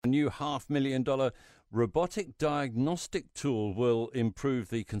new $500,000 robotic diagnostic tool will improve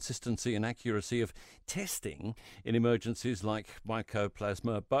the consistency and accuracy of testing in emergencies like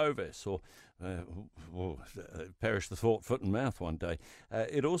Mycoplasma bovis or perish the thought, foot and mouth one day.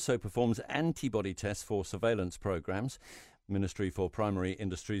 It also performs antibody tests for surveillance programs. Ministry for Primary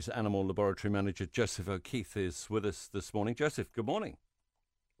Industries Animal Laboratory Manager Joseph O'Keefe is with us this morning. Joseph, good morning.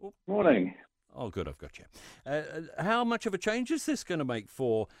 Morning. Oh, good, I've got you. How much of a change is this going to make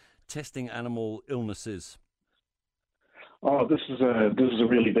for testing animal illnesses? Oh, this is a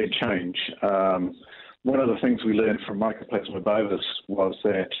really big change. One of the things we learned from Mycoplasma bovis was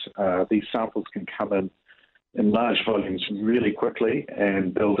that these samples can come in large volumes really quickly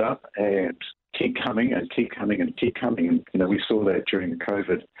and build up and keep coming and keep coming and keep coming. And, you know, we saw that during the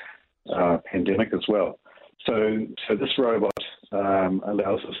COVID pandemic as well. So this robot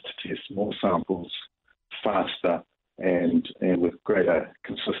allows us to test more samples faster and with greater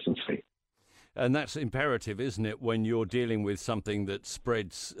consistency. And that's imperative, isn't it, when you're dealing with something that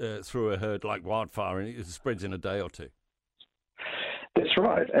spreads through a herd like wildfire and it spreads in a day or two? That's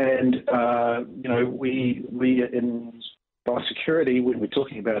right. And, you know, we in biosecurity, when we're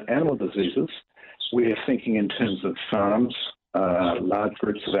talking about animal diseases, we're thinking in terms of farms, large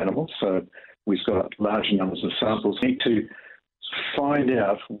groups of animals. So we've got large numbers of samples. We need to find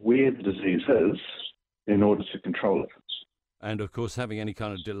out where the disease is in order to control it. And, of course, having any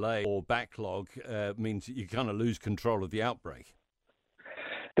kind of delay or backlog means you kind of lose control of the outbreak.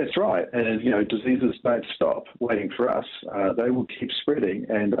 That's right. And, you know, diseases don't stop waiting for us. They will keep spreading.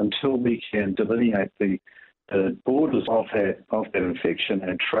 And until we can delineate the borders of that infection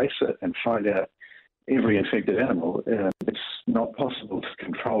and trace it and find out every infected animal, it's not possible to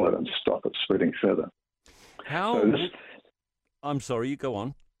control it and stop it spreading further. I'm sorry, you go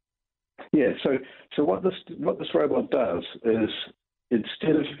on. Yeah, so what this robot does is,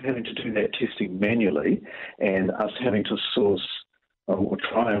 instead of having to do that testing manually and us having to source or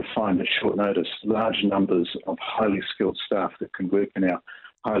try and find at short notice large numbers of highly skilled staff that can work in our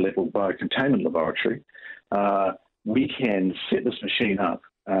high-level biocontainment laboratory, we can set this machine up,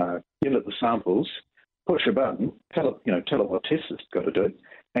 give it the samples, push a button, tell it what tests it's got to do,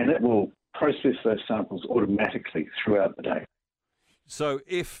 and it will process those samples automatically throughout the day. So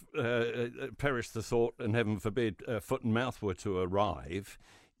if, perish the thought, and heaven forbid, foot and mouth were to arrive,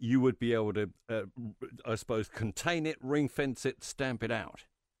 you would be able to, I suppose, contain it, ring fence it, stamp it out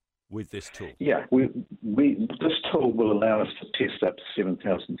with this tool. Yeah, this tool will allow us to test up to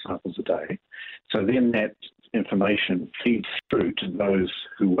 7,000 samples a day. So then that information feeds through to those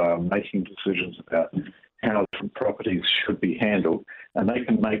who are making decisions about how different properties should be handled, and they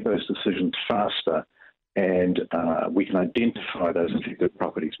can make those decisions faster. And we can identify those infected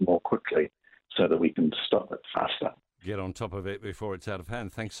properties more quickly so that we can stop it faster. Get on top of it before it's out of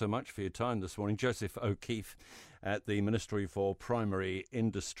hand. Thanks so much for your time this morning. Joseph O'Keefe at the Ministry for Primary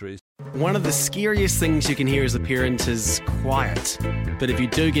Industries. One of the scariest things you can hear as a parent is quiet. But if you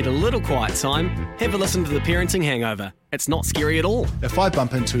do get a little quiet time, have a listen to The Parenting Hangover. It's not scary at all. If I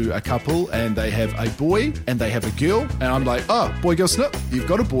bump into a couple and they have a boy and they have a girl, and I'm like, oh, boy, girl, snip. You've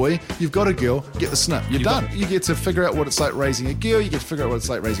got a boy, you've got a girl, get the snip. You're done. You get to figure out what it's like raising a girl, you get to figure out what it's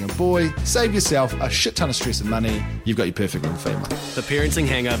like raising a boy, save yourself a shit ton of stress and money. You've got your perfect little family. The Parenting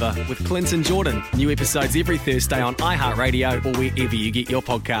Hangover with Clinton Jordan. New episodes every Thursday on iHeartRadio or wherever you get your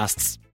podcasts.